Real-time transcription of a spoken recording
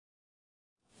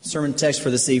Sermon text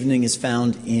for this evening is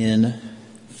found in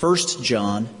 1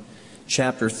 John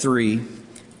chapter 3,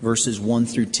 verses 1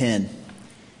 through 10.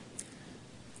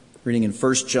 Reading in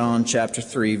 1 John chapter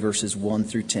 3, verses 1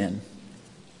 through 10.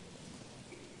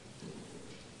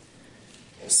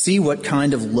 See what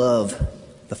kind of love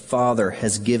the Father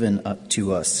has given up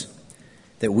to us,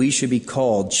 that we should be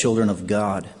called children of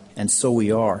God, and so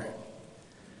we are.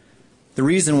 The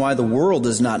reason why the world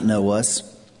does not know us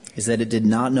is that it did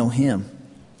not know Him.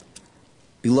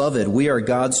 Beloved, we are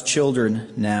God's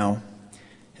children now,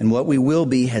 and what we will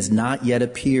be has not yet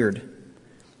appeared.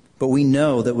 But we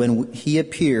know that when He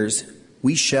appears,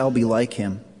 we shall be like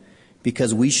Him,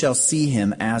 because we shall see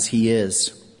Him as He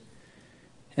is.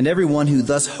 And everyone who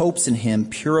thus hopes in Him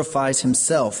purifies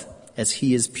himself as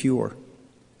He is pure.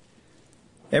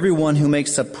 Everyone who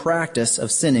makes a practice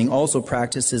of sinning also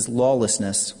practices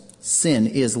lawlessness. Sin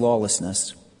is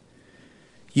lawlessness.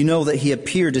 You know that He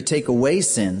appeared to take away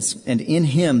sins, and in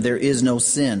Him there is no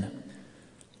sin.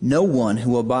 No one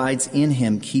who abides in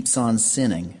Him keeps on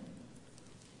sinning.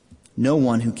 No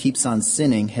one who keeps on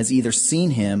sinning has either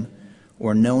seen Him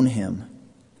or known Him.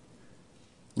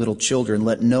 Little children,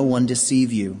 let no one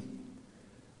deceive you.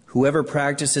 Whoever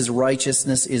practices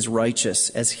righteousness is righteous,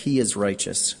 as He is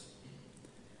righteous.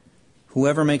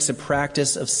 Whoever makes a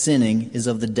practice of sinning is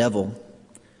of the devil,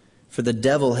 for the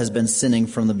devil has been sinning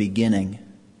from the beginning.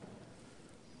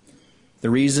 The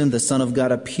reason the Son of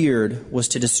God appeared was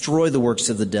to destroy the works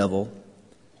of the devil.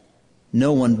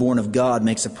 No one born of God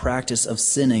makes a practice of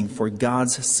sinning, for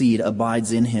God's seed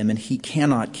abides in him, and he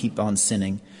cannot keep on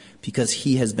sinning, because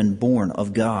he has been born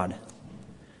of God.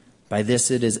 By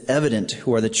this it is evident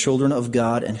who are the children of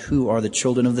God and who are the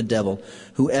children of the devil.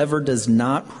 Whoever does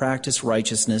not practice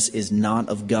righteousness is not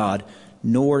of God,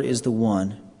 nor is the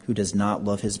one who does not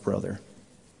love his brother.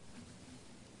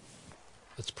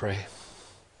 Let's pray.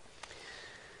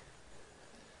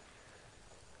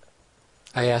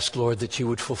 I ask, Lord, that you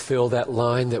would fulfill that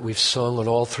line that we've sung on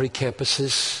all three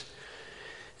campuses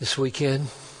this weekend.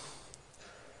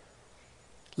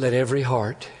 Let every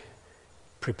heart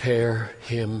prepare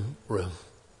Him room.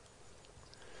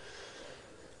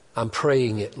 I'm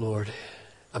praying it, Lord.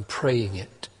 I'm praying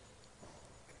it.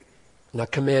 I'm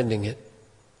not commanding it.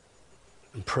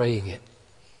 I'm praying it.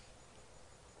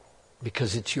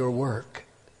 Because it's your work.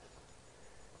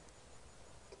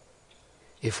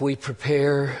 If we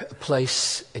prepare a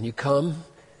place and you come,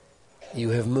 you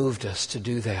have moved us to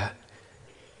do that,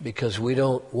 because we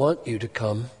don't want you to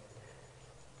come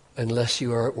unless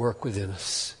you are at work within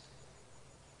us.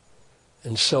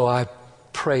 And so I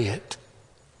pray it.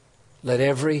 Let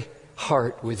every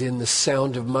heart within the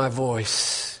sound of my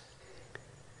voice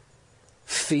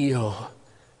feel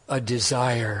a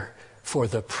desire for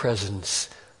the presence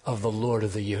of the Lord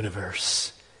of the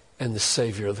universe and the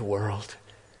Savior of the world.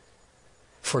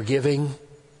 Forgiving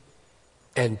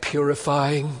and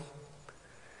purifying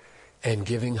and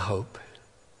giving hope.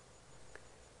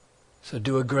 So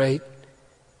do a great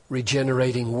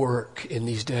regenerating work in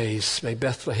these days. May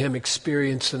Bethlehem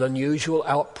experience an unusual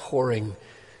outpouring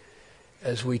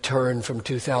as we turn from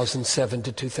 2007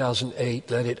 to 2008.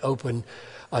 Let it open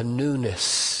a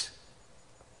newness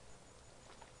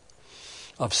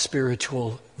of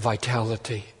spiritual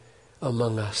vitality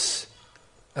among us.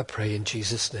 I pray in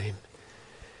Jesus' name.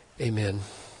 Amen.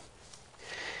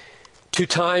 2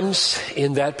 times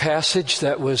in that passage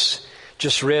that was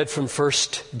just read from 1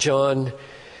 John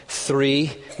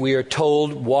 3, we are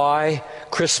told why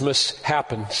Christmas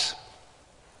happens.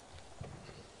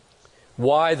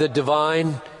 Why the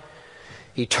divine,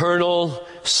 eternal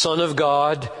Son of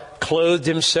God clothed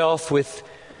Himself with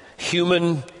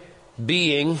human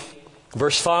being.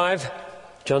 Verse 5,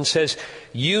 John says,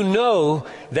 you know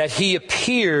that He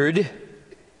appeared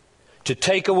to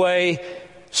take away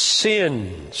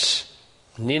sins.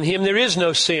 And in Him there is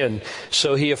no sin.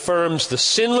 So He affirms the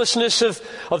sinlessness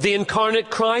of the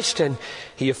incarnate Christ, and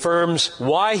He affirms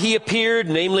why He appeared,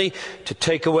 namely to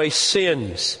take away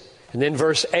sins. And then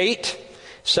verse 8,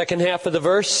 second half of the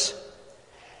verse,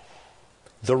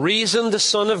 the reason the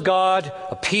Son of God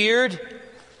appeared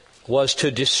was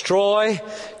to destroy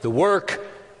the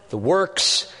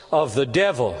works of the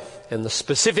devil. And the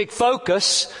specific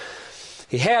focus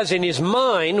He has in His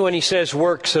mind when He says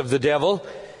works of the devil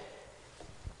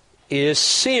is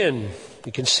sin.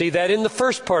 You can see that in the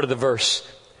first part of the verse.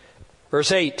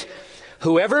 Verse 8,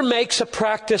 whoever makes a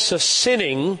practice of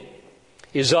sinning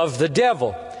is of the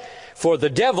devil, for the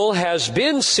devil has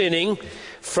been sinning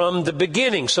from the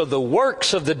beginning. So the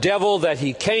works of the devil that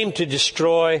he came to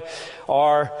destroy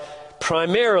are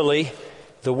primarily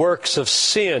the works of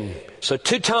sin. So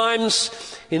 2 times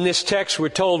in this text we're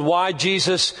told why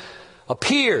Jesus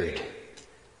appeared,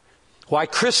 why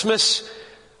Christmas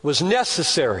was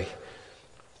necessary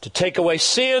to take away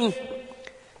sin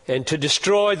and to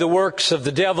destroy the works of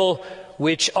the devil,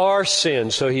 which are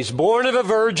sin. So he's born of a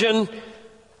virgin.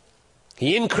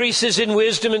 He increases in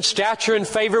wisdom and stature and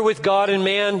favor with God and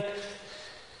man.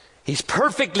 He's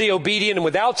perfectly obedient and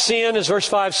without sin, as verse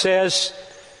 5 says.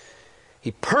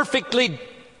 He perfectly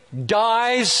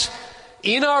dies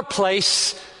in our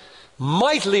place,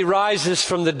 mightily rises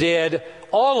from the dead,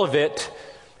 all of it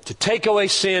to take away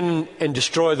sin and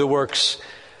destroy the works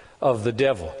of the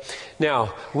devil.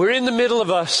 Now, we're in the middle of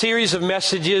a series of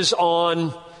messages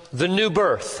on the new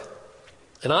birth.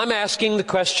 And I'm asking the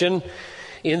question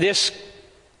in this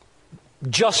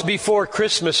just before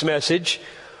Christmas message,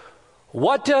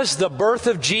 what does the birth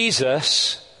of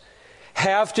Jesus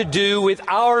have to do with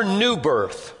our new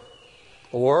birth?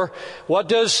 Or what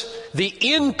does the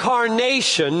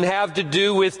incarnation have to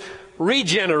do with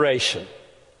regeneration?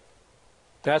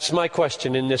 That's my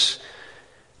question in this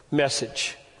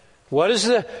message. What is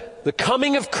the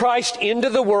coming of Christ into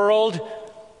the world,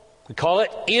 we call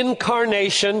it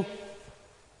incarnation,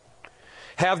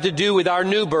 have to do with our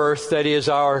new birth, that is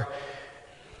our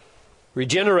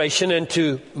regeneration? And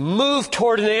to move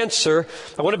toward an answer,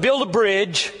 I want to build a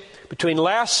bridge between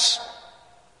last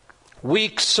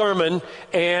week's sermon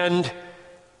and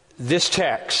this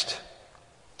text.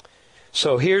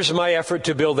 So here's my effort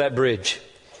to build that bridge.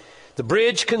 The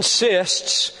bridge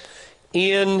consists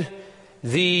in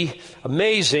the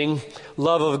amazing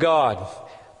love of God.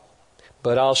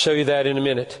 But I'll show you that in a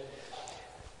minute.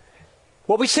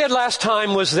 What we said last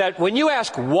time was that when you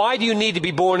ask, why do you need to be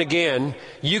born again,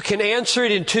 you can answer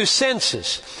it in two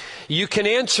senses. You can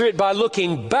answer it by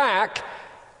looking back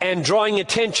and drawing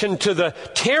attention to the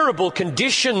terrible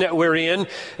condition that we're in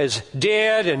as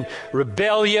dead and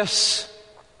rebellious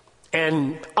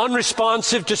and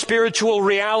unresponsive to spiritual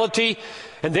reality.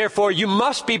 And therefore, you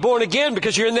must be born again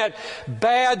because you're in that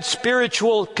bad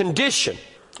spiritual condition.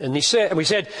 And we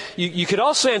said you could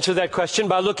also answer that question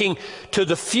by looking to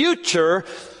the future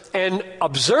and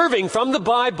observing from the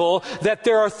Bible that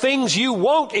there are things you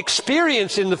won't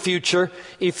experience in the future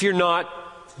if you're not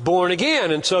born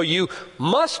again. And so you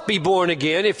must be born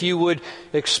again if you would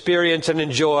experience and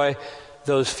enjoy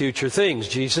those future things.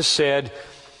 Jesus said,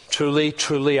 "Truly,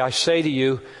 truly, I say to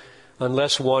you,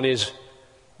 unless one is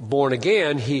born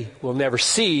again, he will never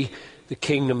see the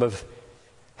kingdom of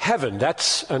heaven."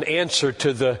 That's an answer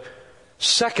to the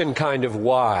second kind of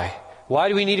why. Why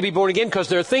do we need to be born again? Because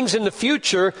there are things in the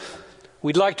future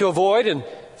we'd like to avoid and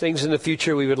things in the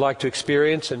future we would like to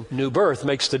experience. And new birth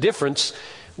makes the difference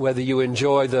whether you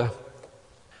enjoy the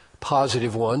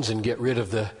positive ones and get rid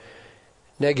of the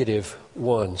negative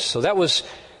ones. So that was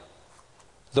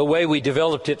the way we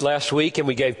developed it last week, and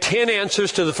we gave 10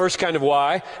 answers to the first kind of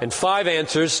why and 5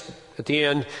 answers at the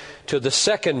end to the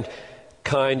second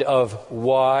kind of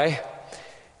why.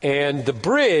 And the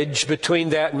bridge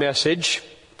between that message,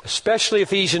 especially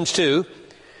Ephesians 2,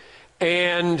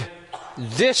 and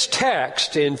this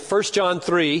text in 1 John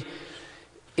 3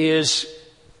 is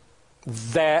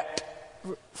that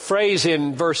phrase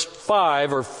in verse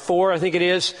 5 or 4, I think it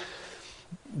is,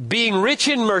 being rich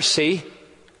in mercy,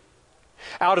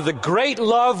 out of the great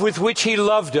love with which He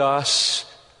loved us,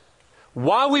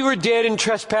 while we were dead in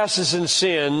trespasses and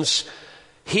sins,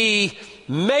 He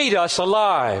made us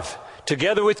alive.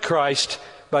 Together with Christ,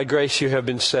 by grace you have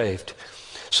been saved.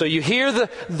 So you hear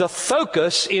the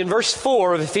focus in verse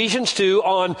 4 of Ephesians 2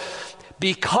 on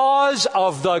because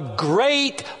of the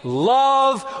great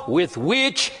love with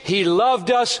which He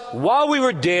loved us while we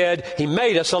were dead, He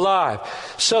made us alive.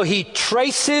 So He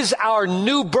traces our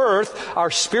new birth,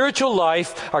 our spiritual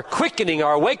life, our quickening,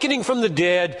 our awakening from the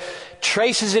dead,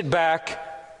 traces it back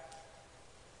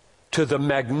to the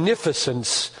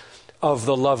magnificence of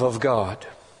the love of God.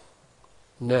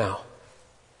 Now,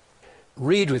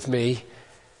 read with me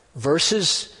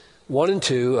verses 1 and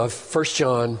 2 of 1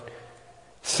 John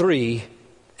 3,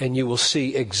 and you will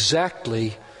see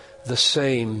exactly the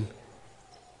same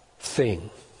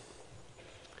thing.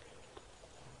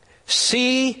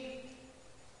 See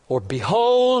or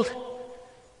behold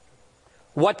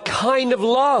what kind of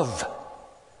love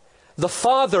the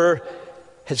Father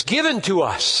has given to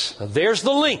us. Now, there's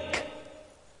the link.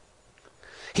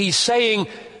 He's saying,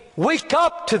 wake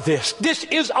up to this. This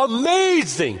is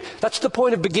amazing. That's the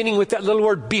point of beginning with that little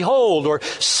word behold or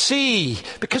see,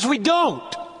 because we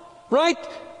don't, right?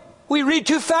 We read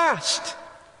too fast.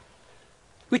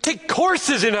 We take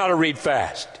courses in how to read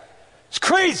fast. It's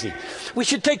crazy. We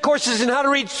should take courses in how to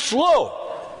read slow,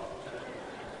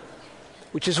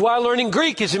 which is why learning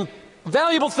Greek is a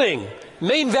valuable thing.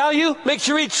 Main value makes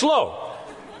you read slow.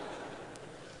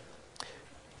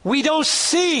 We don't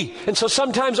see. And so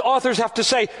sometimes authors have to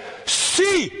say,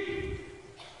 see.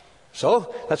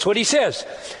 So that's what he says.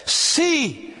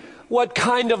 See what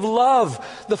kind of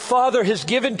love the Father has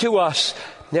given to us.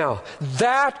 Now,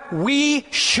 that we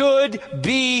should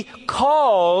be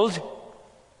called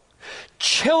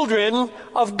children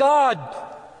of God.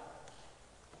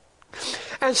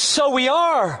 And so we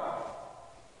are.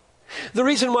 The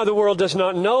reason why the world does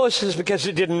not know us is because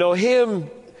it didn't know Him.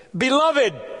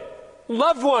 Beloved,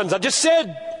 loved ones. I just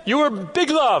said you were big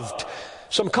loved.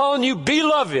 So I'm calling you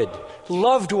beloved,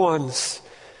 loved ones.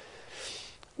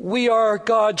 We are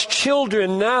God's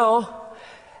children now,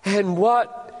 and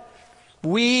what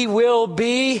we will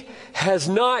be has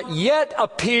not yet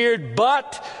appeared,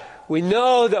 but we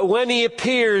know that when He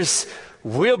appears,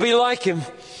 we'll be like Him,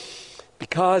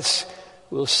 because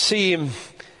we'll see Him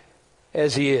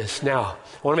as He is. Now,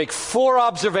 I want to make 4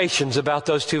 observations about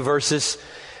those 2 verses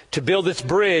to build this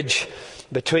bridge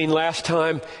between last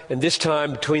time and this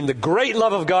time, between the great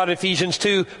love of God in Ephesians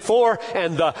 2:4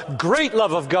 and the great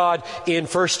love of God in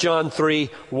 1 John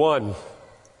 3:1.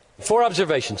 4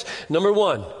 observations. Number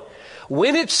 1,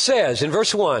 when it says in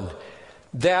verse 1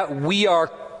 that we are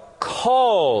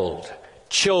called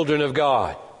children of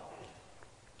God,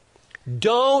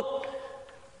 don't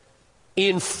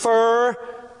infer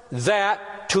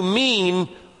that to mean,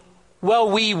 well,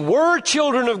 we were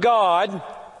children of God,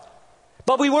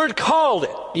 but we weren't called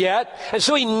it yet, and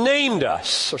so He named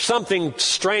us, or something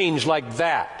strange like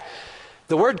that.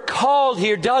 The word called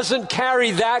here doesn't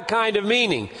carry that kind of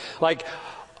meaning. Like,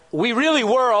 we really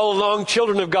were all along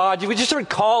children of God. We just aren't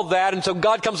called that, and so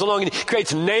God comes along and He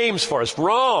creates names for us.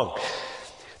 Wrong.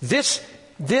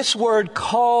 This word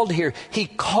called here, He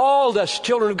called us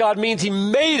children of God, means He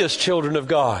made us children of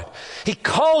God. He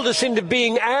called us into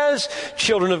being as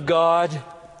children of God.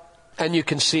 And you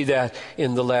can see that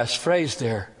in the last phrase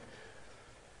there.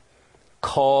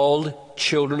 Called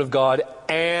children of God,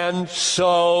 and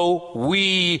so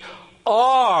we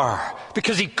are,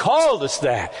 because He called us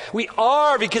that. We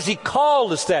are because He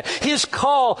called us that. His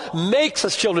call makes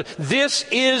us children. This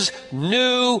is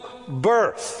new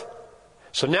birth.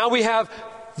 So now we have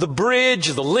the bridge,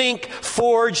 the link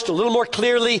forged a little more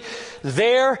clearly.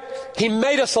 There, He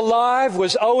made us alive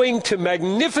was owing to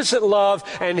magnificent love.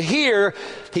 And here,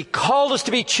 He called us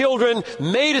to be children,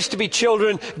 made us to be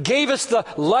children, gave us the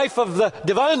life of the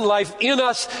divine life in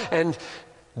us. And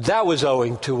that was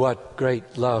owing to what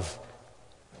great love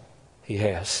He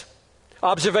has.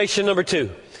 Observation number 2.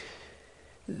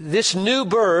 This new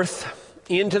birth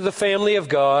into the family of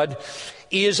God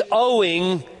is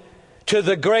owing to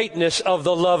the greatness of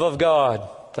the love of God.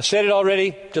 I said it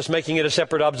already, just making it a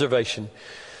separate observation.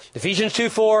 Ephesians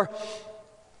 2:4.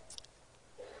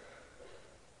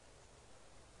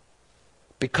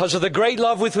 Because of the great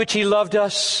love with which He loved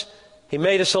us, He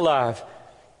made us alive.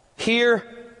 Here,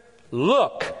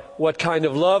 look what kind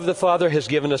of love the Father has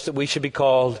given us, that we should be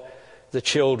called the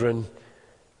children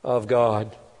of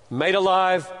God. Made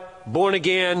alive, born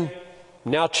again,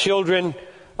 now children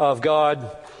of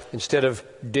God, instead of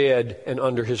dead and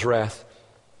under His wrath.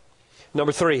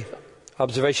 Number 3,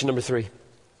 observation number 3.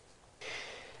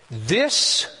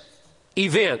 This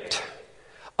event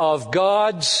of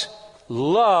God's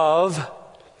love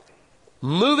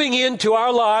moving into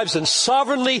our lives and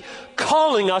sovereignly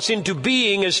calling us into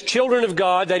being as children of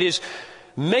God, that is,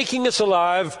 making us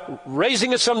alive,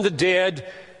 raising us from the dead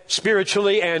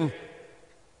spiritually, and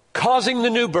causing the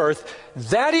new birth,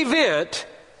 that event,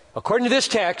 according to this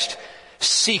text,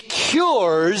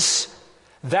 secures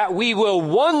that we will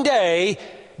one day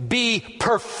be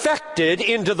perfected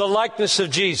into the likeness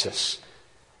of Jesus.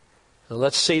 Now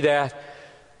let's see that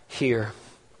here.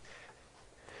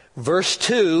 Verse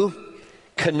 2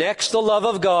 connects the love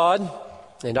of God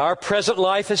and our present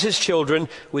life as His children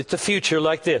with the future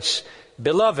like this.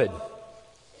 Beloved,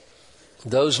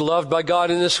 those loved by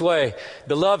God in this way,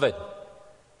 beloved,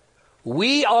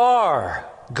 we are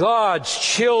God's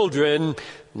children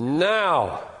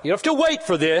now. You don't have to wait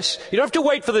for this. You don't have to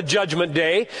wait for the judgment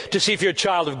day to see if you're a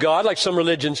child of God, like some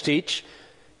religions teach.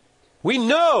 We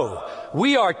know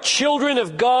we are children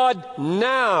of God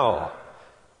now.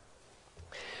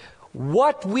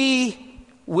 What we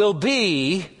will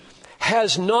be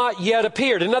has not yet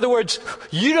appeared. In other words,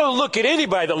 you don't look at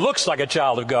anybody that looks like a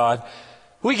child of God.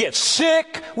 We get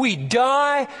sick, we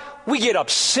die, we get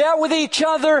upset with each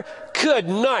other. Good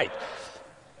night.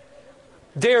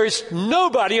 There is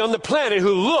nobody on the planet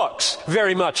who looks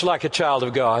very much like a child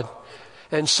of God.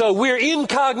 And so we're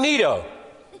incognito,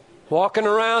 walking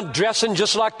around dressing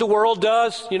just like the world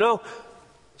does, you know.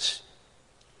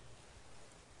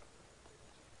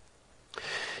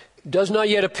 Does not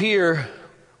yet appear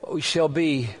we shall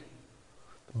be.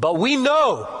 But we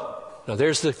know, now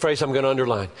there's the phrase I'm going to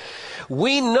underline.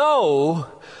 We know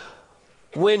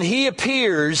when He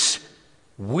appears,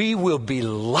 we will be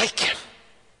like Him,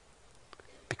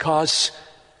 because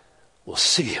we'll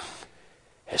see Him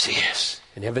as He is.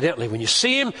 And evidently, when you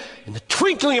see Him, in the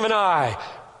twinkling of an eye,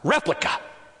 replica.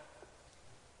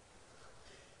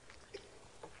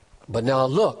 But now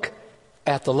look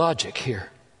at the logic here.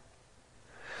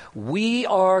 We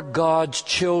are God's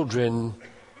children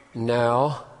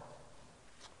now.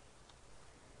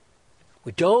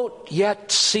 We don't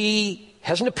yet see,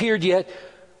 hasn't appeared yet,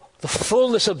 the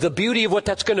fullness of the beauty of what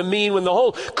that's going to mean when the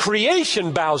whole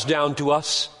creation bows down to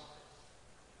us.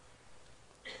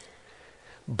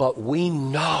 But we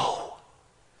know.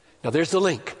 Now there's the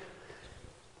link.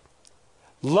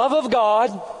 Love of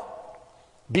God,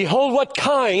 behold what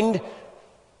kind,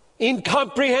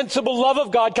 incomprehensible love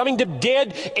of God coming to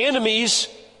dead enemies,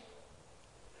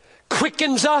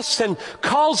 quickens us and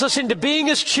calls us into being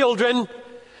His children,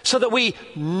 so that we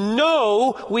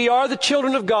know we are the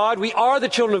children of God, we are the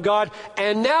children of God,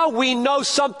 and now we know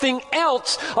something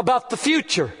else about the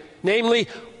future. Namely,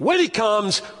 when He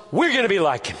comes, we're going to be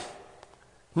like Him.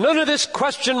 None of this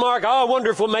question mark, I wonder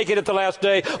if we'll make it at the last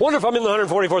day, wonder if I'm in the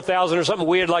 144,000 or something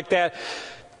weird like that.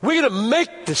 We're going to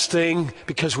make this thing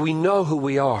because we know who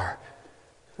we are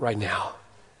right now.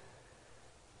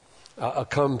 I'll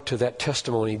come to that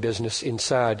testimony business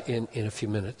inside in a few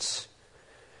minutes.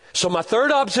 So my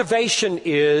third observation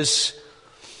is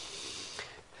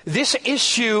this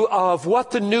issue of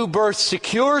what the new birth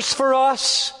secures for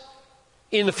us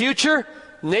in the future,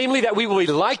 namely that we will be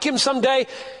like Him someday,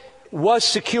 was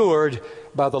secured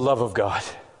by the love of God,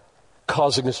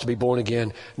 causing us to be born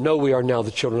again, know we are now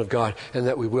the children of God, and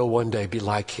that we will one day be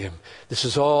like Him. This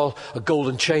is all a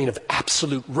golden chain of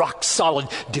absolute, rock-solid,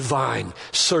 divine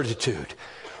certitude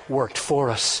worked for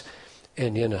us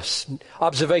and in us.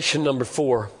 Observation number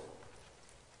 4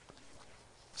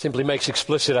 simply makes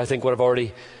explicit, I think, what I've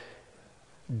already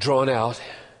drawn out.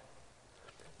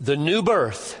 The new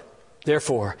birth,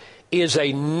 therefore, is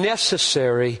a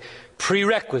necessary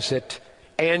prerequisite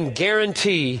and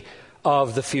guarantee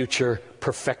of the future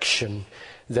perfection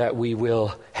that we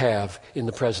will have in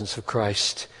the presence of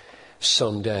Christ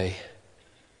someday.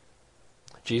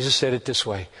 Jesus said it this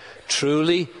way,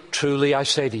 truly, truly, I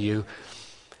say to you,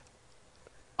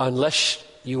 unless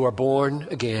you are born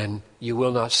again, you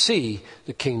will not see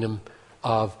the kingdom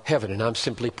of heaven. And I'm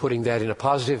simply putting that in a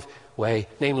positive way.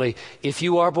 Namely, if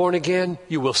you are born again,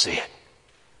 you will see it.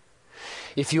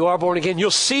 If you are born again,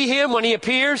 you'll see Him when He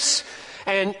appears,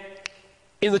 and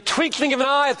in the twinkling of an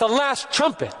eye at the last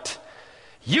trumpet,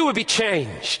 you will be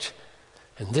changed.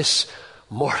 And this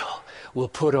mortal will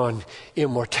put on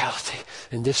immortality,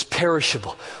 and this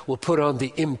perishable will put on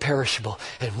the imperishable,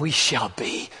 and we shall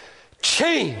be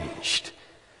changed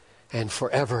and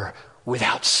forever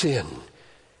without sin,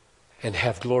 and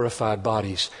have glorified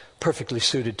bodies perfectly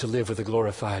suited to live with a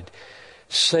glorified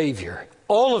Savior.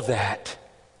 All of that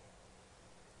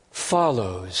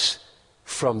follows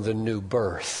from the new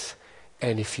birth.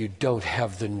 And if you don't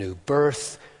have the new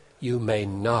birth, you may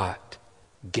not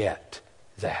get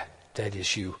that. That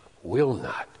is, you will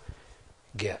not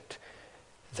get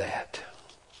that.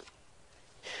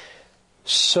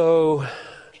 So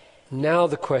now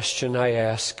the question I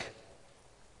ask,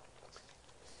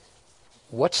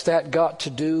 what's that got to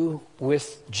do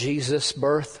with Jesus'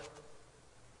 birth?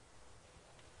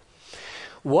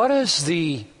 What does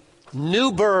the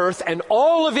new birth and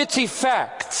all of its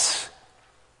effects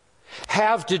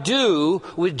have to do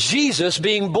with Jesus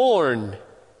being born?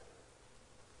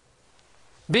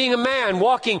 Being a man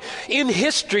walking in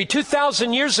history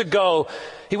 2,000 years ago,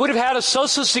 he would have had a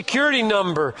Social Security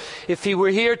number if he were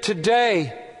here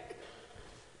today.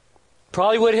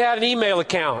 Probably would have had an email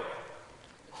account.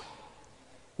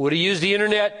 Would have used the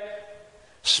internet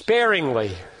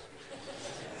sparingly,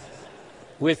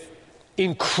 with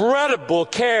incredible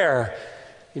care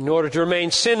in order to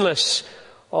remain sinless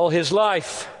all his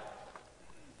life.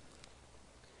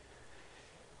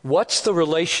 What's the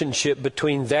relationship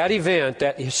between that event,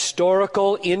 that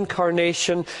historical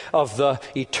incarnation of the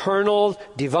eternal,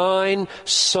 divine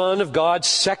Son of God,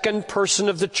 second person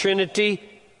of the Trinity?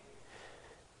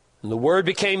 And the Word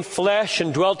became flesh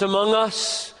and dwelt among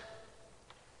us.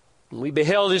 And we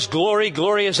beheld His glory,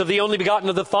 glory as of the only begotten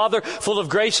of the Father, full of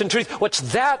grace and truth. What's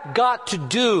that got to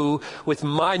do with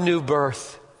my new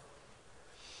birth?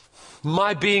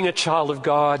 My being a child of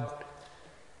God?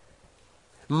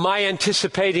 My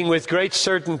anticipating with great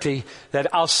certainty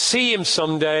that I'll see Him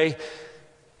someday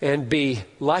and be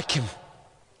like Him.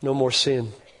 No more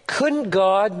sin. Couldn't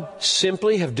God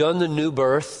simply have done the new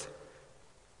birth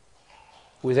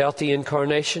without the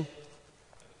incarnation?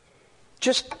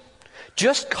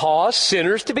 Just cause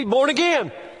sinners to be born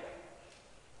again.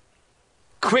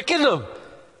 Quicken them.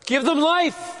 Give them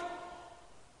life.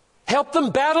 Help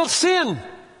them battle sin.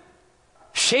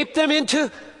 Shape them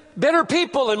into better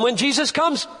people. And when Jesus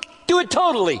comes, do it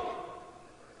totally.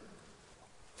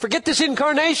 Forget this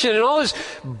incarnation and all this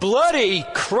bloody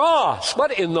cross.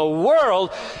 What in the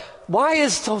world? Why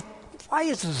is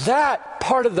that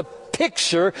part of the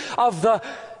picture of the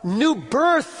new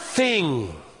birth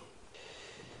thing?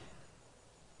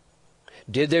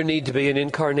 Did there need to be an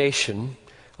incarnation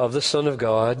of the Son of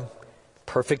God,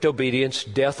 perfect obedience,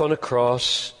 death on a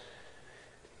cross,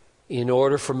 in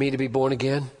order for me to be born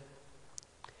again?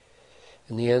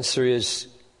 And the answer is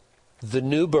the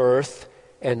new birth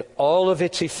and all of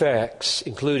its effects,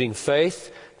 including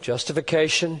faith,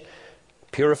 justification,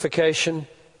 purification,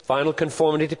 final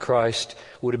conformity to Christ,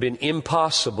 would have been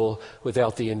impossible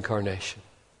without the incarnation.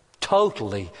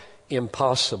 Totally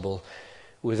impossible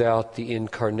without the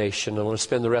incarnation. I want to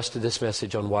spend the rest of this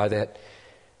message on why that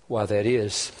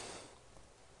is.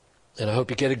 And I hope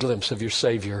you get a glimpse of your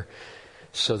Savior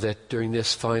so that during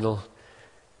this final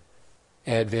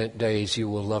Advent days you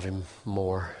will love Him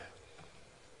more.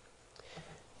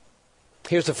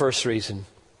 Here's the first reason.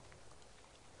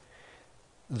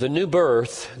 The new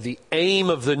birth, the aim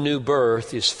of the new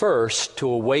birth is first to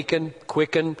awaken,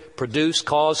 quicken, produce,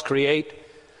 cause, create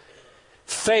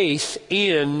faith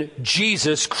in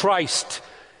Jesus Christ,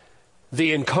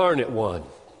 the incarnate one.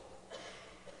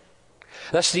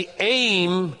 That's the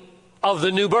aim of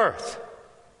the new birth.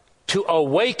 To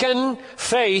awaken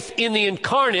faith in the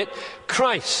incarnate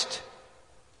Christ.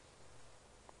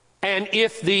 And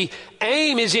if the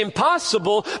aim is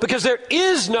impossible because there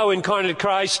is no incarnate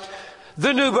Christ,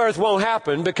 the new birth won't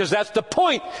happen, because that's the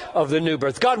point of the new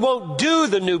birth. God won't do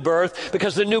the new birth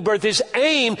because the new birth is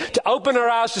aimed to open our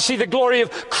eyes to see the glory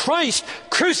of Christ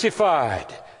crucified.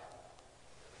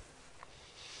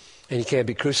 And He can't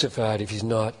be crucified if He's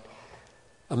not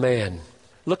a man.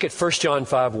 Look at 1 John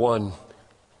 5:1.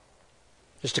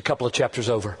 Just a couple of chapters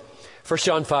over. 1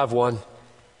 John 5:1.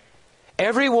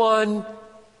 Everyone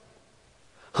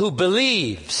who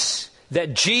believes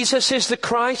that Jesus is the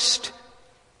Christ,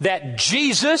 that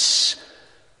Jesus,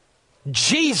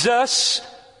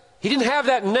 He didn't have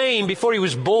that name before He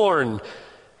was born.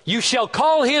 You shall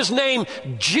call His name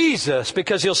Jesus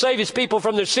because He'll save His people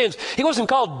from their sins. He wasn't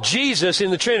called Jesus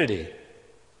in the Trinity.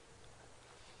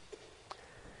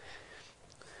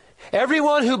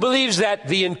 Everyone who believes that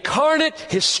the incarnate,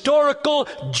 historical,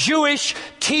 Jewish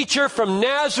teacher from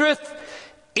Nazareth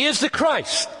is the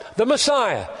Christ, the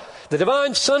Messiah, the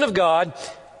divine Son of God,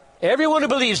 everyone who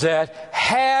believes that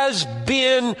has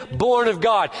been born of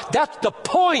God. That's the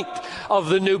point of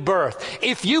the new birth.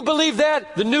 If you believe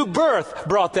that, the new birth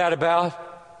brought that about.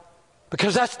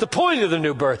 Because that's the point of the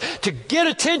new birth. To get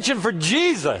attention for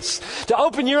Jesus. To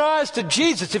open your eyes to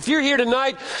Jesus. If you're here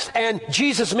tonight and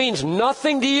Jesus means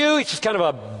nothing to you, he's just kind of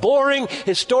a boring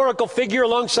historical figure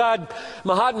alongside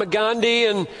Mahatma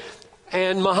Gandhi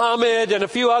and Muhammad and a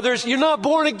few others, you're not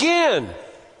born again.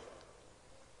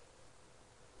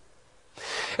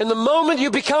 And the moment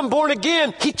you become born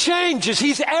again, He changes.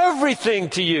 He's everything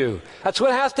to you. That's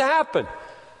what has to happen.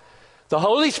 The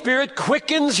Holy Spirit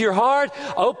quickens your heart,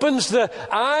 opens the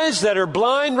eyes that are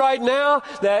blind right now,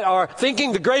 that are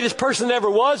thinking the greatest person that ever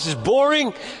was is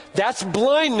boring. That's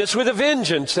blindness with a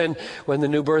vengeance. And when the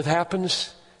new birth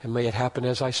happens, and may it happen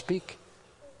as I speak,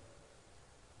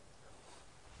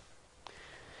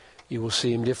 you will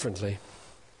see Him differently.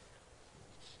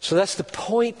 So that's the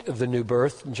point of the new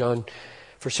birth. 1 John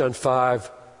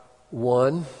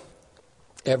 5:1.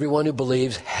 Everyone who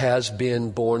believes has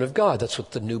been born of God. That's what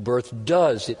the new birth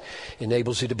does. It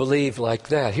enables you to believe like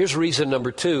that. Here's reason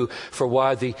number 2 for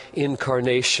why the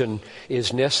incarnation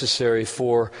is necessary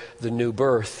for the new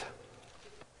birth.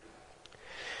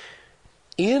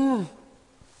 In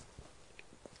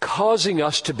causing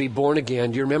us to be born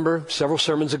again, do you remember several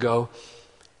sermons ago,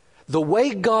 the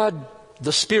way God,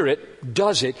 the Spirit,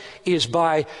 does it is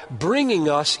by bringing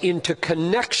us into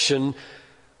connection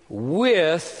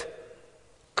with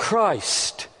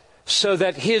Christ, so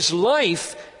that His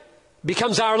life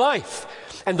becomes our life.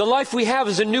 And the life we have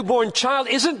as a newborn child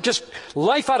isn't just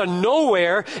life out of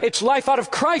nowhere, it's life out of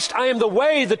Christ. I am the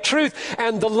way, the truth,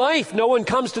 and the life. No one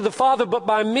comes to the Father but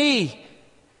by me.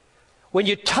 When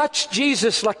you touch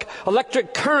Jesus like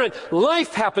electric current,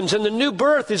 life happens, and the new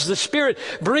birth is the Spirit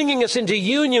bringing us into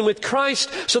union with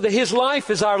Christ so that His life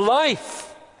is our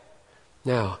life.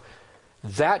 Now,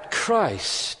 that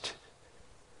Christ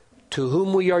to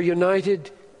whom we are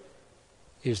united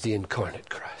is the incarnate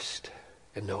Christ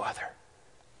and no other.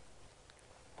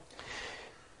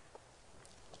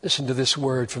 Listen to this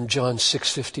word from John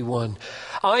 6:51.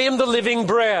 I am the living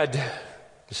bread.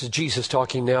 This is Jesus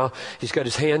talking now. He's got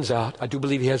his hands out. I do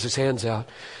believe he has his hands out.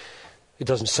 It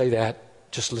doesn't say that.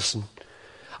 Just listen.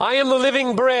 I am the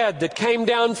living bread that came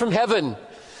down from heaven.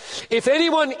 If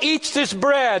anyone eats this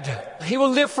bread, he will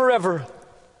live forever.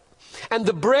 And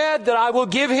the bread that I will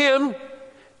give him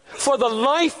for the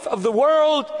life of the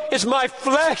world is my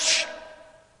flesh.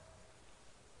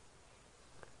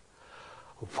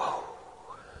 Whoa.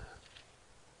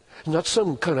 Not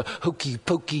some kind of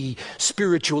hokey-pokey,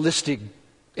 spiritualistic,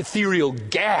 ethereal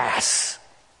gas.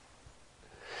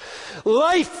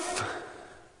 Life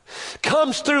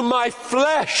comes through my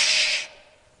flesh,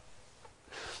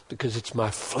 because it's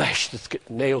my flesh that's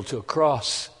getting nailed to a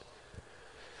cross.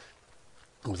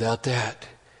 Without that,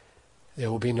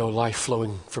 there will be no life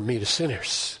flowing from me to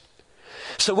sinners.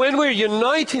 So when we're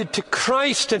united to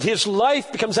Christ and his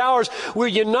life becomes ours, we're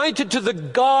united to the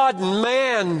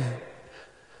God-man.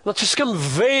 Not just some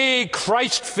vague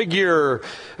Christ figure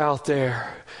out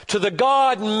there. To the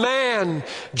God-man,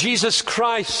 Jesus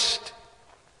Christ.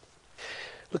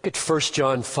 Look at 1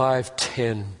 John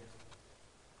 5:10.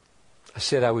 I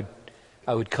said I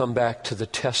would come back to the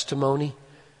testimony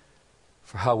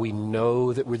for how we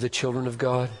know that we're the children of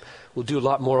God. We'll do a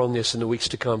lot more on this in the weeks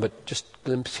to come, but just a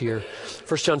glimpse here.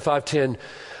 1 John 5:10.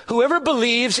 Whoever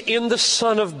believes in the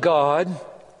Son of God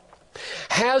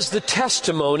has the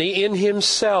testimony in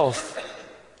himself.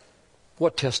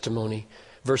 What testimony?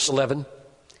 Verse 11.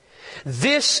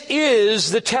 This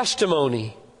is the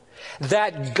testimony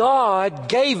that God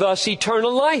gave us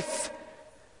eternal life.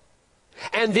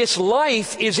 And this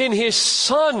life is in his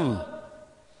Son.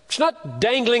 It's not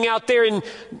dangling out there in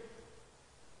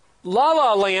La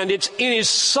La Land. It's in his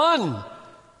Son.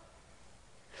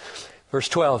 Verse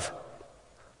 12.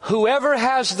 Whoever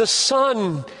has the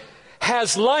Son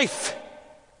has life.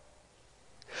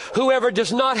 Whoever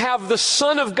does not have the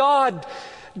Son of God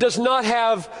does not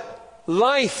have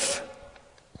life.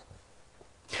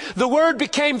 The Word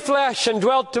became flesh and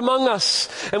dwelt among us,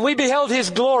 and we beheld his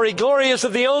glory. Glory is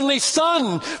of the only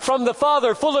Son from the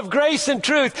Father, full of grace and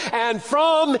truth. And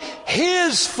from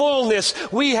his fullness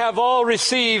we have all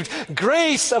received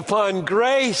grace upon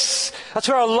grace. That's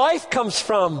where our life comes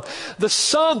from. The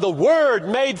Son, the Word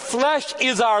made flesh,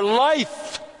 is our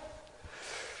life.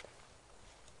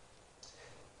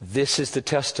 This is the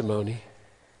testimony.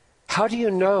 How do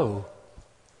you know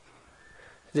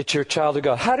that you're a child of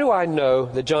God? How do I know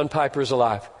that John Piper is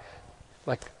alive?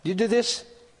 Like, do you do this?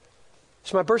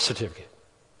 It's my birth certificate.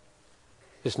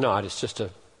 It's not. It's just a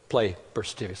play birth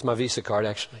certificate. It's my Visa card,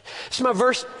 actually. It's my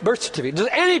birth certificate. Does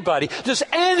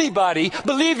anybody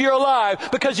believe you're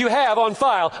alive because you have on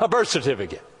file a birth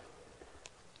certificate?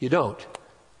 You don't.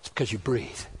 It's because you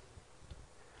breathe.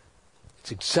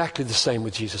 It's exactly the same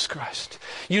with Jesus Christ.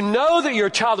 You know that you're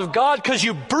a child of God because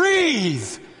you breathe.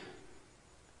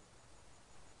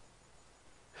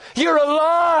 You're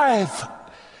alive.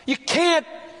 You can't.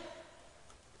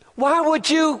 Why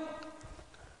would you?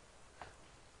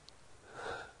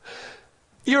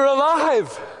 You're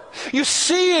alive. You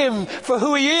see him for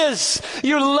who he is.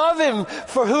 You love him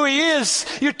for who he is.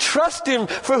 You trust him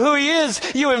for who he is.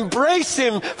 You embrace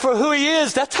him for who he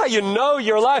is. That's how you know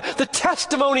you're alive. The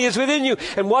testimony is within you.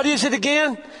 And what is it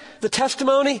again? The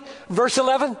testimony? Verse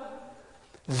 11.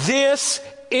 This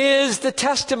is the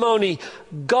testimony.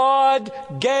 God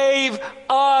gave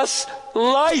us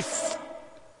life.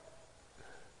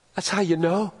 That's how you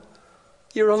know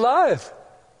you're alive.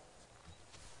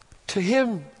 To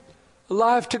him,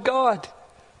 alive to God,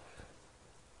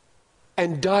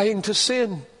 and dying to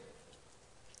sin.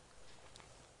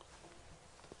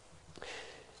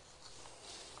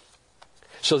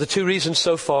 So the two reasons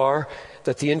so far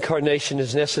that the incarnation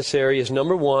is necessary is,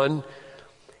 number one,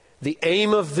 the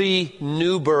aim of the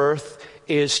new birth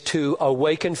is to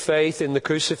awaken faith in the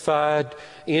crucified,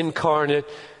 incarnate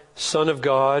Son of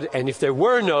God. And if there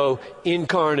were no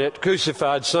incarnate,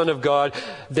 crucified Son of God,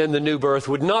 then the new birth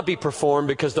would not be performed,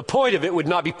 because the point of it would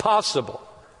not be possible.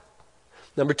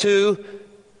 Number two,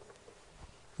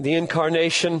 the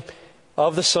incarnation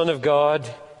of the Son of God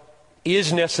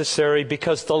is necessary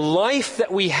because the life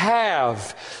that we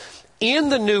have in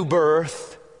the new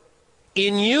birth,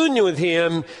 in union with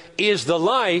him, is the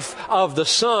life of the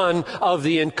Son of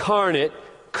the incarnate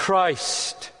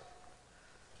Christ.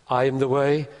 I am the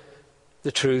way,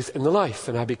 the truth, and the life.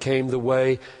 And I became the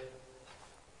way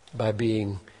by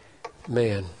being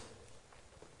man.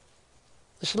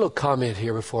 Just a little comment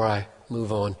here before I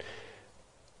move on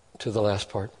to the last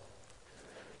part.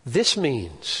 This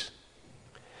means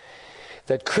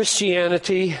that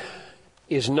Christianity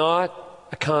is not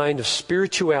a kind of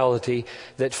spirituality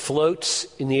that floats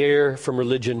in the air from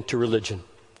religion to religion.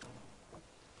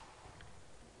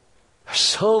 There's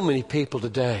so many people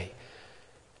today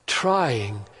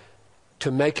trying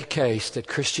to make a case that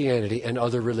Christianity and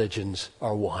other religions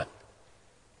are one.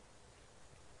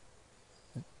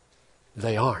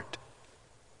 They aren't.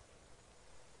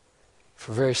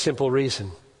 For a very simple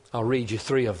reason. I'll read you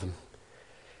 3 of them.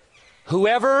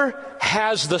 Whoever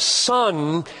has the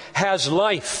Son has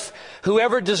life.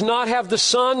 Whoever does not have the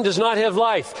Son does not have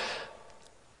life.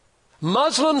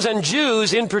 Muslims and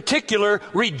Jews in particular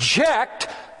reject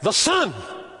the Son.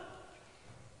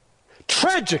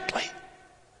 Tragically.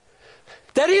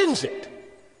 That ends it.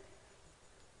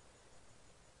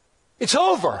 It's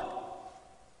over.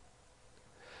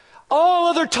 All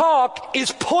other talk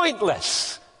is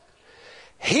pointless.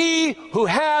 He who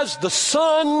has the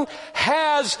Son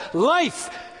has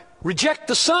life. Reject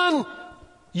the Son,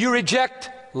 you reject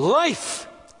life.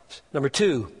 Number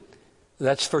 2,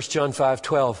 that's 1 John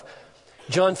 5:12.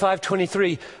 John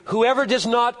 5:23, whoever does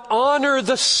not honor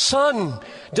the Son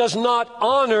does not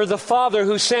honor the Father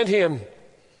who sent him.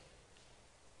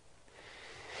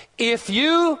 If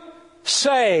you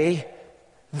say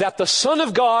that the Son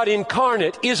of God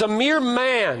incarnate is a mere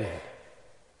man,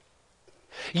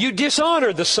 you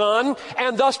dishonor the Son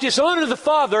and thus dishonor the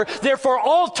Father. Therefore,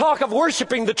 all talk of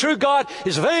worshiping the true God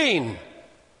is vain.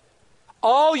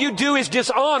 All you do is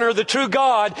dishonor the true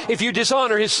God if you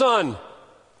dishonor His Son.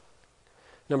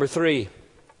 Number 3,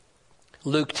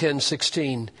 Luke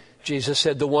 10:16. Jesus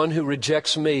said, the one who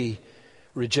rejects me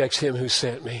rejects Him who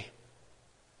sent me.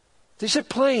 These are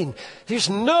plain. There's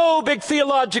no big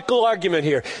theological argument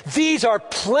here. These are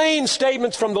plain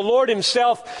statements from the Lord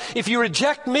Himself. If you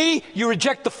reject me, you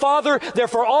reject the Father.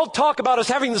 Therefore, all talk about us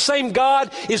having the same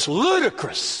God is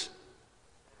ludicrous.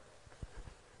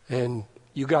 And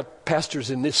you got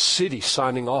pastors in this city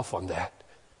signing off on that.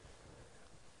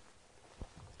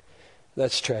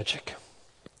 That's tragic.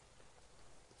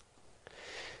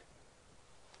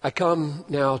 I come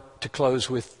now to close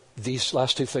with these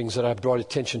last 2 things that I brought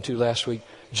attention to last week.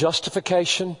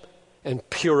 Justification and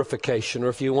purification. Or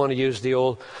if you want to use the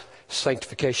old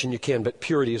sanctification, you can. But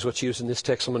purity is what's used in this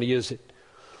text. I'm going to use it.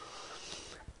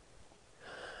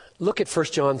 Look at 1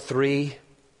 John 3.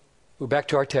 We're back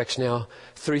to our text now.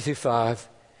 3 through 5.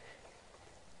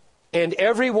 And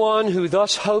everyone who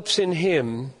thus hopes in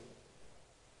Him.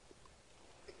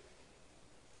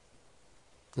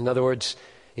 In other words,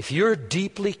 if you're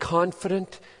deeply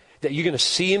confident that you're going to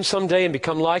see Him someday and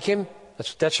become like Him,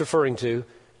 that's what that's referring to.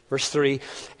 Verse 3,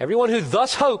 everyone who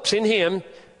thus hopes in Him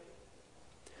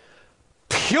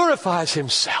purifies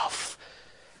himself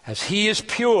as He is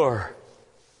pure.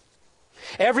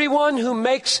 Everyone who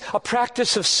makes a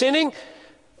practice of sinning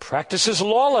practices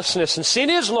lawlessness, and sin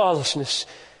is lawlessness.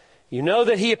 You know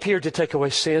that He appeared to take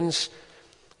away sins,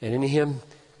 and in Him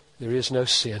there is no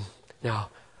sin. Now,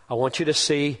 I want you to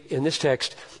see in this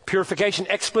text purification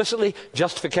explicitly,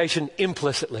 justification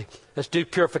implicitly. Let's do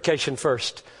purification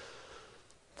first.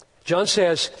 John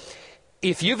says,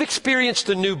 if you've experienced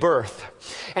the new birth,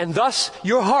 and thus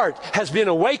your heart has been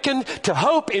awakened to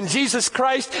hope in Jesus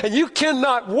Christ, and you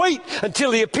cannot wait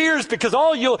until He appears because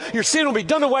all your sin will be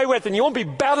done away with, and you won't be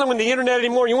battling with the internet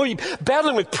anymore, and you won't be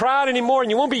battling with pride anymore, and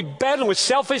you won't be battling with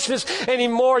selfishness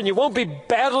anymore, and you won't be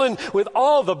battling with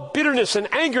all the bitterness and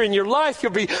anger in your life.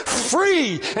 You'll be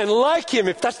free and like Him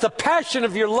if that's the passion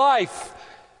of your life.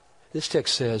 This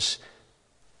text says,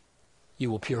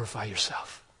 you will purify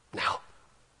yourself now.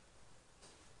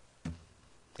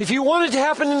 If you want it to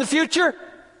happen in the future,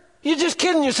 you're just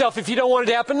kidding yourself if you don't want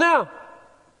it to happen now.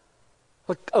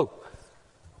 Like, oh,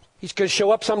 He's going to show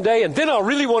up someday and then I'll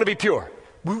really want to be pure.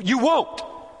 You won't.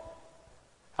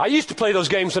 I used to play those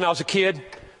games when I was a kid.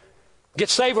 Get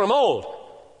saved when I'm old,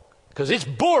 because it's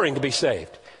boring to be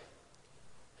saved.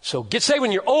 So get saved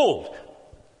when you're old.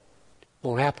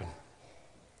 Won't happen.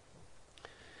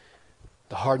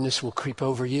 The hardness will creep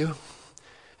over you,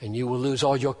 and you will lose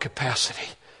all your capacity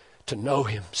to know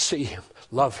Him, see Him,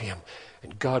 love Him,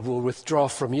 and God will withdraw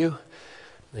from you,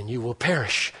 and you will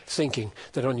perish thinking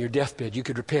that on your deathbed you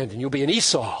could repent, and you'll be an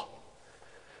Esau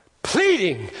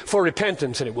pleading for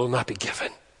repentance, and it will not be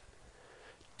given.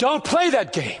 Don't play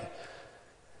that game.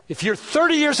 If you're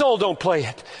 30 years old, don't play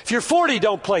it. If you're 40,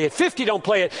 don't play it. 50, don't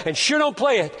play it, and sure don't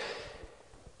play it.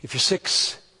 If you're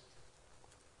 6,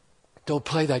 don't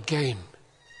play that game.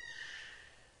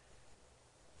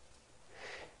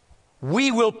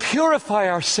 We will purify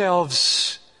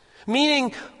ourselves,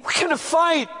 meaning we're going to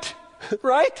fight,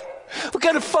 right? We're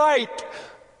going to fight.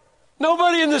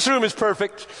 Nobody in this room is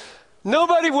perfect.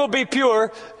 Nobody will be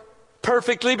pure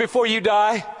perfectly before you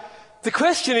die. The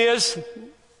question is,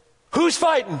 Who's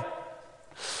fighting?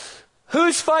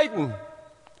 Who's fighting?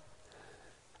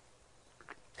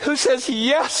 Who says,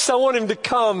 yes, I want him to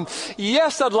come.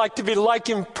 Yes, I'd like to be like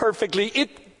him perfectly.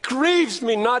 It grieves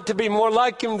me not to be more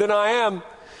like him than I am.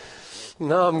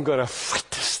 Now I'm going to fight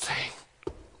this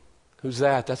thing. Who's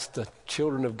that? That's the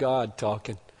children of God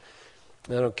talking.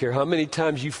 I don't care how many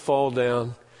times you fall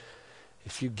down.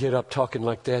 If you get up talking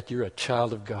like that, you're a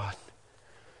child of God.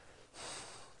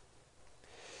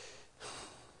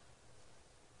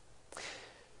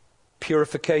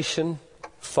 Purification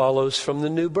follows from the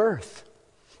new birth.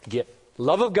 Get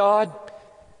love of God,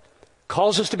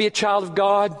 calls us to be a child of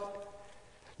God.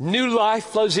 New life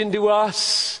flows into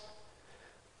us.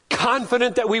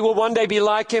 Confident that we will one day be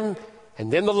like him.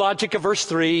 And then the logic of verse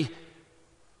 3.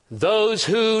 Those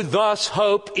who thus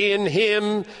hope in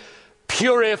him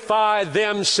purify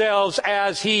themselves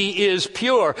as he is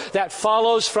pure. That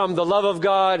follows from the love of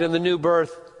God and the new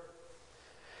birth.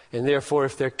 And therefore,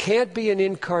 if there can't be an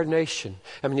incarnation,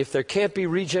 if there can't be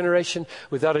regeneration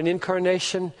without an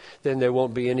incarnation, then there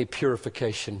won't be any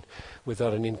purification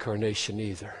without an incarnation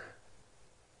either.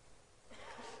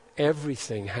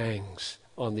 Everything hangs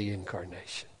on the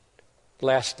incarnation.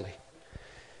 Lastly,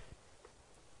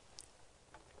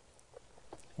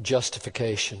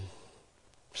 justification.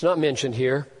 It's not mentioned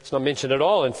here. It's not mentioned at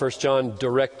all in 1 John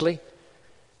directly.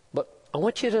 But I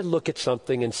want you to look at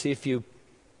something and see if you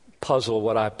puzzle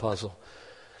what I puzzle.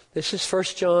 This is 1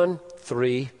 John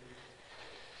 3.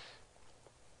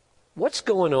 What's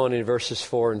going on in verses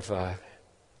 4 and 5?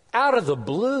 Out of the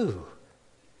blue.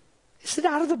 Is it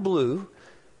out of the blue?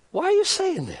 Why are you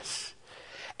saying this?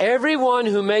 Everyone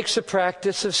who makes a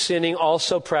practice of sinning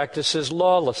also practices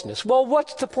lawlessness. Well,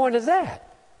 what's the point of that?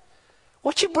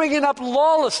 What you bringing up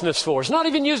lawlessness for? It's not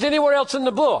even used anywhere else in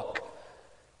the book.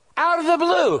 Out of the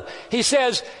blue. He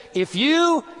says, if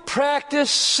you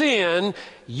practice sin,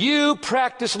 you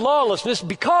practice lawlessness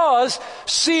because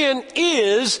sin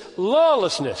is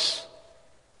lawlessness.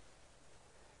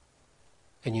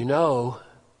 And you know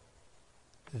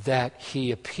that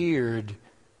he appeared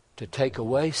to take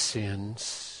away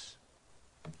sins.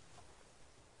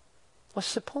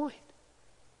 What's the point?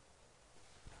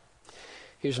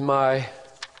 Here's my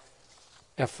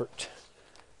effort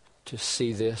to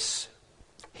see this.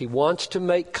 He wants to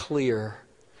make clear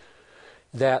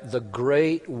that the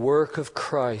great work of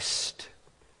Christ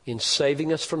in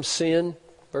saving us from sin,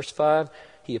 verse 5,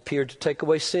 he appeared to take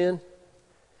away sin.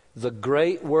 The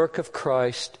great work of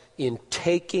Christ in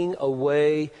taking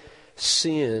away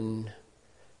sin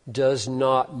does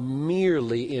not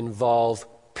merely involve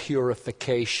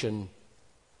purification,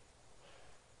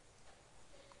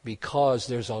 because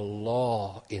there's a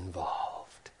law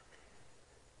involved.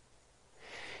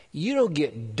 You don't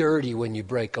get dirty when you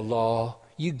break a law.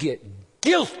 You get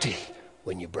guilty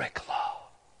when you break a law.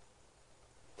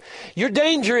 Your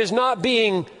danger is not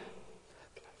being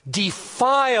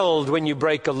defiled when you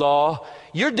break a law.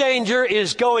 Your danger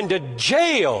is going to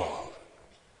jail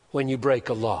when you break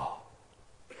a law.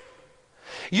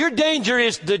 Your danger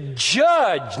is the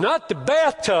judge, not the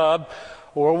bathtub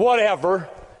or whatever.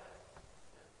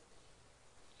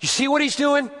 You see what he's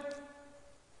doing?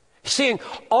 He's saying,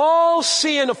 all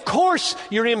sin, of course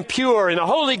you're impure, and a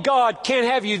holy God can't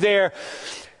have you there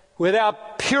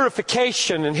without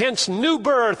purification, and hence new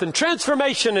birth and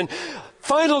transformation and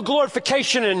final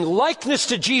glorification and likeness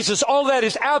to Jesus. All that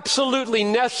is absolutely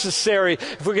necessary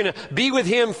if we're going to be with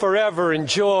him forever in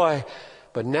joy.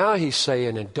 But now he's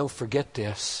saying, and don't forget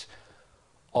this,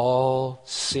 all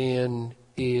sin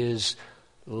is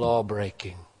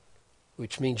law-breaking,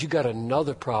 which means you got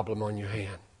another problem on your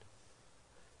hand.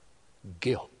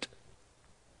 Guilt.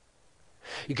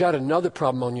 You got another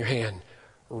problem on your hand.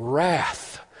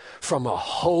 Wrath from a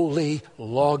holy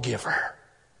lawgiver.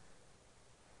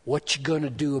 What you going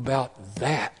to do about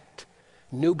that?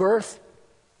 New birth?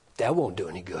 That won't do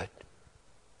any good.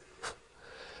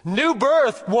 New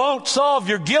birth won't solve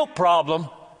your guilt problem.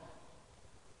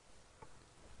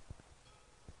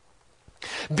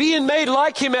 Being made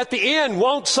like him at the end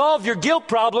won't solve your guilt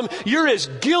problem. You're as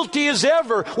guilty as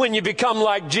ever when you become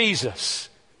like Jesus.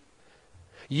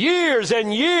 Years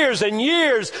and years and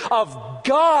years of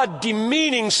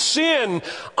God-demeaning sin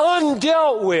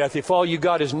undealt with if all you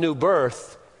got is new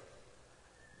birth.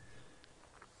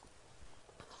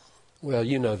 Well,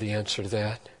 you know the answer to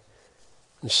that.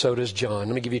 And so does John.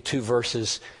 Let me give you two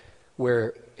verses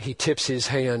where he tips his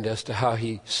hand as to how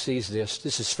he sees this.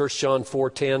 This is 1 John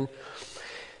 4:10.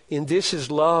 In this is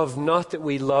love, not that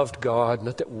we loved God,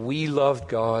 not that we loved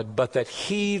God, but that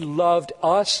he loved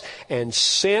us and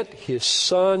sent his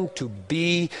Son to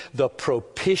be the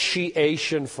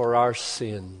propitiation for our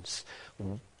sins.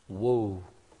 Whoa.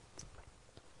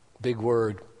 Big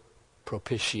word,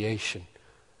 propitiation.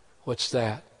 What's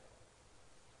that?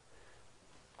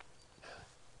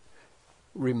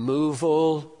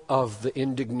 Removal of the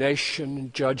indignation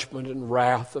and judgment and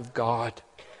wrath of God.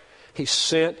 He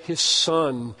sent His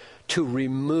Son to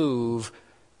remove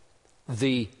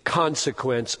the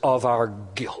consequence of our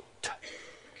guilt.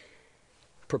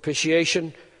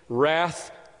 Propitiation,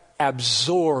 wrath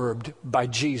absorbed by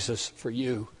Jesus for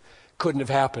you. Couldn't have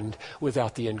happened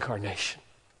without the incarnation.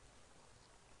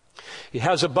 He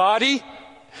has a body.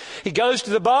 He goes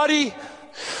to the body,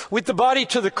 with the body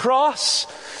to the cross.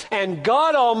 And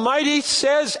God Almighty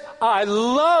says, I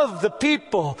love the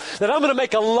people that I'm going to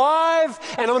make alive,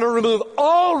 and I'm going to remove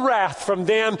all wrath from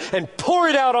them and pour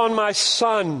it out on my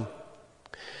Son.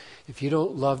 If you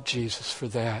don't love Jesus for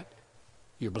that,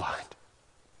 you're blind.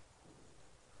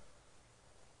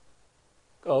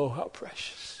 Oh, how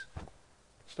precious.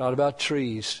 It's not about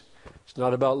trees. It's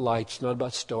not about lights. It's not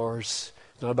about stars.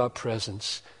 It's not about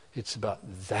presents. It's about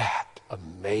that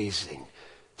amazing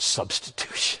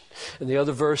substitution. And the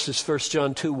other verse is 1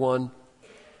 John 2:1.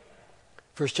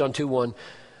 1 John 2:1.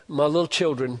 My little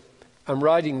children, I'm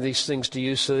writing these things to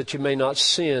you so that you may not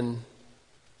sin.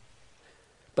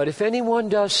 But if anyone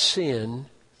does sin,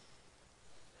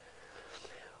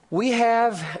 we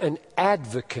have an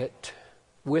advocate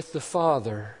with the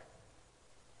Father,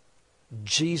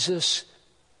 Jesus,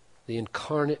 the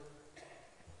incarnate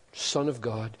Son of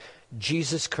God,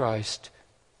 Jesus Christ,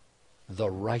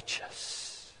 the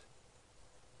righteous.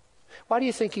 Why do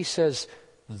you think he says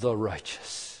the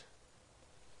righteous?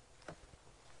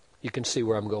 You can see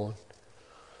where I'm going.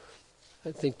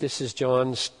 I think this is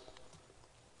John's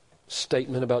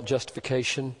statement about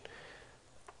justification.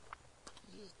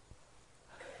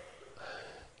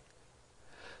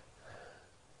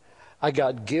 I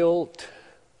got guilt,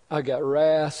 I got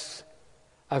wrath,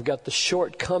 I've got the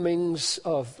shortcomings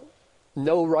of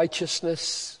no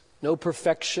righteousness, no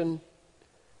perfection.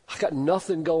 I got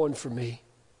nothing going for me.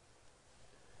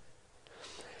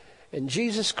 And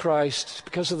Jesus Christ,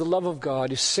 because of the love of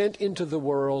God, is sent into the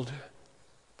world,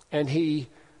 and He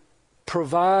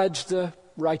provides the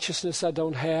righteousness I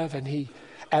don't have, and He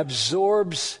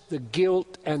absorbs the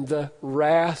guilt and the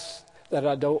wrath that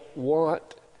I don't want.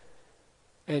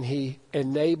 And He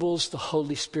enables the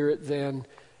Holy Spirit then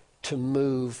to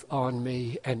move on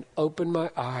me and open my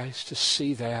eyes to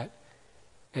see that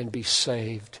and be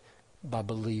saved by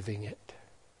believing it.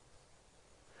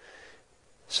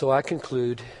 So I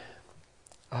conclude,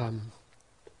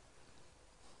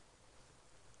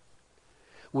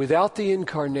 without the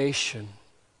incarnation,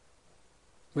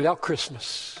 without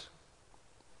Christmas,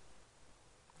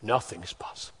 nothing is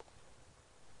possible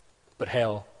but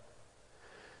hell.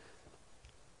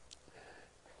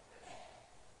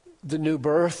 The new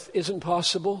birth isn't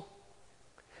possible.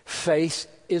 Faith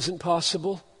isn't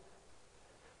possible.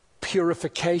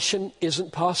 Purification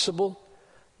isn't possible.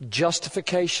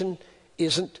 Justification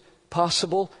isn't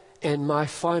possible. And my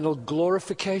final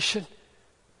glorification,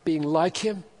 being like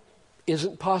Him,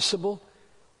 isn't possible.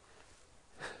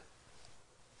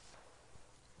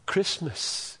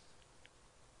 Christmas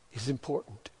is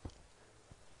important.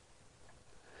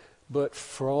 But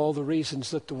for all the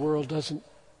reasons that the world doesn't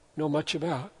know much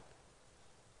about.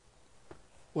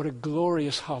 What a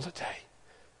glorious holiday.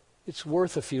 It's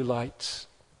worth a few lights.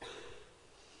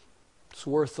 It's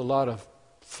worth a lot of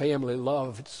family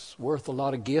love. It's worth a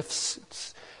lot of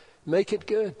gifts. Make it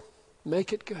good.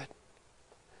 Make it good.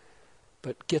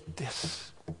 But get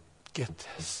this. Get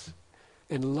this.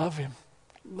 And love Him.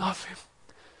 Love Him.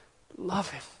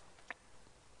 Love Him.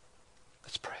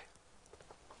 Let's pray.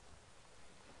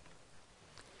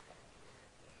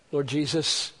 Lord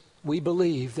Jesus, we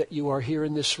believe that You are here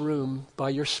in this room by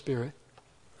Your Spirit,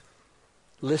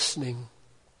 listening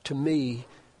to me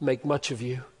make much of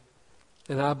You.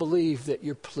 And I believe that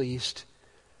You're pleased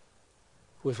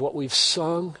with what we've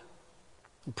sung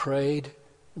and prayed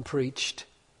and preached.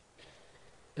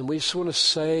 And we just want to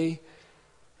say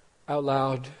out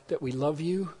loud that we love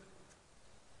You,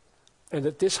 and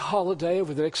that this holiday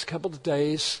over the next couple of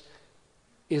days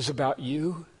is about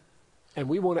You. And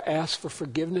we want to ask for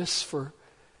forgiveness for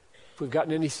if we've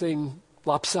gotten anything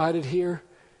lopsided here,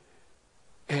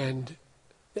 and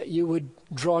that You would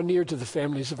draw near to the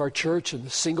families of our church and the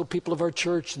single people of our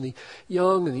church and the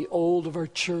young and the old of our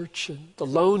church and the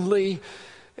lonely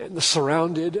and the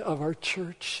surrounded of our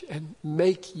church, and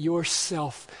make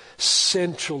Yourself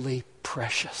centrally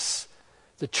precious,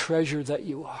 the treasure that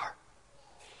You are.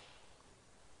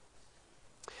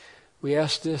 We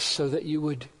ask this so that You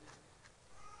would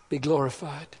be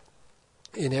glorified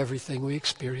in everything we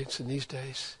experience in these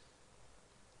days.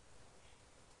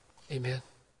 Amen.